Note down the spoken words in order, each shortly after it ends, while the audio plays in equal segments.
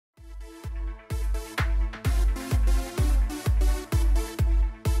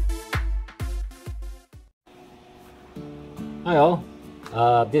Hi all,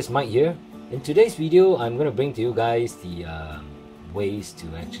 this is Mike here. In today's video, I'm going to bring to you guys the ways to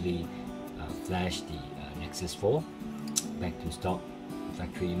actually flash the Nexus 4 back to stock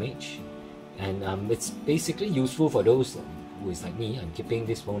factory image. And it's basically useful for those who is like me. I'm keeping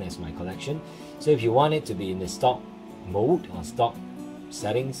this phone as my collection. So if you want it to be in the stock mode or stock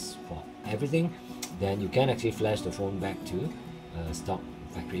settings for everything, then you can actually flash the phone back to stock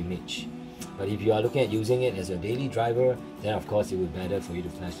factory image. But if you are looking at using it as a daily driver, then of course it would be better for you to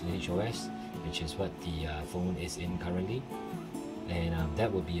flash the HOS, which is what the phone is in currently, and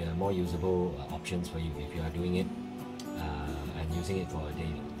that would be a more usable options for you if you are doing it and using it for a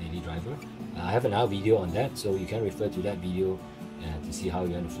daily driver. I have another video on that, so you can refer to that video to see how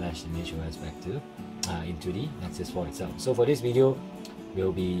you want to flash the HOS back to into the Nexus 4 itself. So for this video,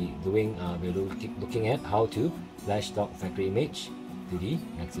 we'll be doing looking at how to flash stock factory image to the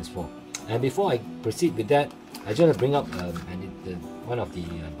Nexus 4. And before I proceed with that, I just want to bring up one of the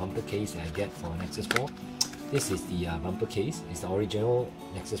bumper case that I get for Nexus 4. This is the bumper case. It's the original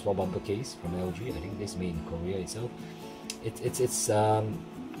Nexus 4 bumper case from LG. I think this is made in Korea itself.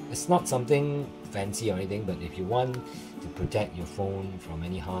 It's not something fancy or anything, but if you want to protect your phone from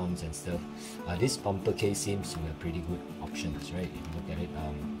any harms and stuff, this bumper case seems to be a pretty good options, right? If you look at it,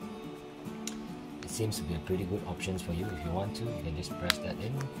 it seems to be a pretty good options for you. If you want to, you can just press that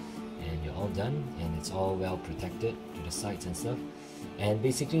in, and you're all done, and it's all well protected to the sides and stuff. And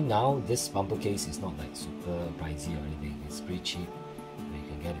basically now this bumper case is not like super pricey or anything. It's pretty cheap. You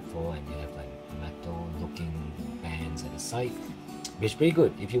can get it for, and you have like metal looking bands at the side, which is pretty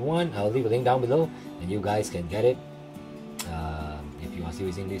good. If you want, I'll leave a link down below and you guys can get it. If you are still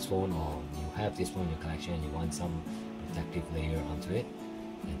using this phone, or you have this phone in your collection and you want some protective layer onto it,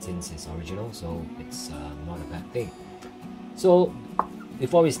 and since it's original, so it's not a bad thing. So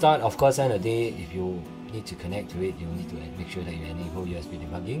before we start, of course, end of the day, if you need to connect to it, you need to make sure that you enable USB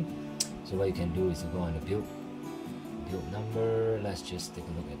debugging. So what you can do is to go on the build number. Let's just take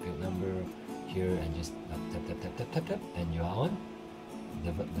a look at build number here and just tap, and you're on.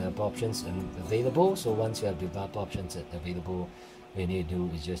 The options available. So once you have the options available, what you need to do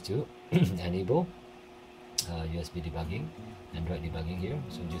is just to enable USB debugging, Android debugging here.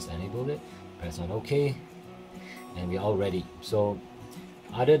 So just enable it, press on OK, and we're all ready. So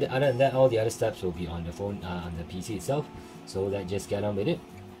other than that, all the other steps will be on the phone, on the PC itself. So let's just get on with it.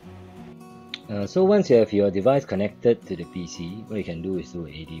 So once you have your device connected to the PC, what you can do is do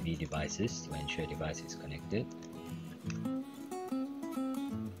ADB devices to ensure device is connected.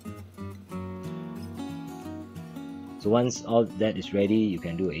 So once all that is ready, you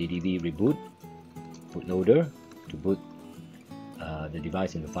can do ADB reboot, bootloader to boot the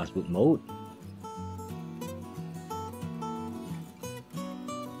device into fast boot mode.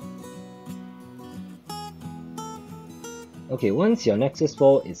 Okay, once your Nexus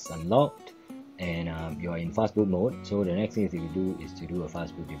 4 is unlocked and you are in fast boot mode, so the next thing that you do is to do a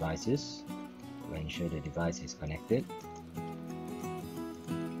fast boot devices to ensure the device is connected.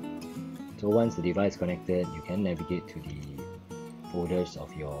 So once the device is connected, you can navigate to the folders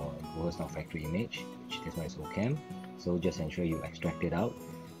of your Google Stock Factory image, which this one is OCam. So just ensure you extract it out.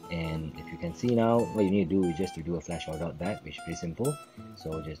 And if you can see now, what you need to do is just to do a flash all.bat, which is pretty simple.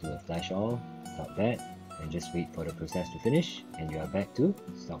 So just do a flash all.bat and just wait for the process to finish, and you are back to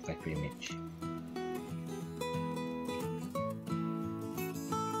stock factory image.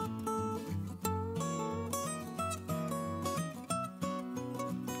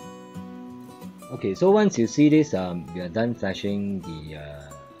 Okay, so once you see this, we are done flashing the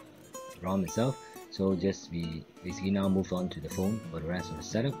ROM itself. So we basically now move on to the phone for the rest of the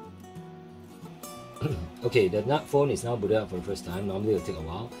setup. Okay, the phone is now booted up for the first time. Normally it will take a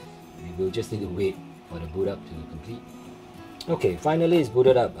while. We will just need to wait for the boot up to complete. Okay, finally it's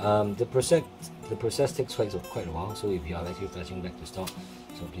booted up. The process takes quite a while. So if you are actually flashing back to stock,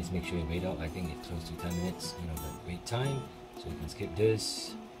 so please make sure you wait out. I think it's close to 10 minutes, the wait time. So you can skip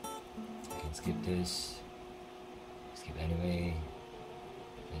this. Skip this, skip anyway,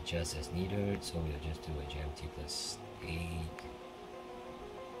 adjust as needed. So we'll just do a GMT plus 8.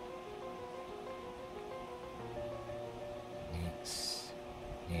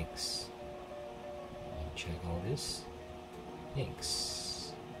 Next, and check all this.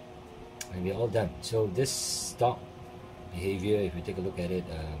 Next, and we're all done. So this stock behavior, if you take a look at it,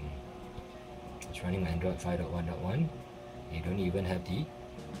 it's running Android 5.1.1. You don't even have the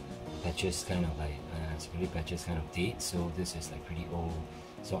patches kind of like security patches kind of date, so this is like pretty old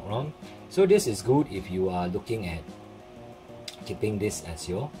stock ROM. So this is good if you are looking at keeping this as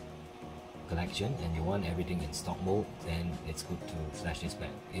your collection and you want everything in stock mode, then it's good to flash this back.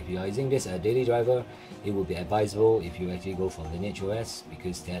 If you are using this as a daily driver, it would be advisable if you actually go for Lineage OS,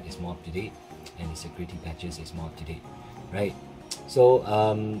 because that is more up to date and the security patches is more up to date, right? So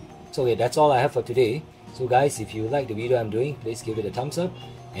okay, that's all I have for today. So guys, if you like the video I'm doing, please give it a thumbs up,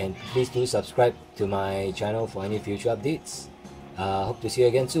 and please do subscribe to my channel for any future updates. Hope to see you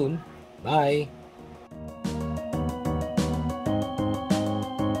again soon. Bye.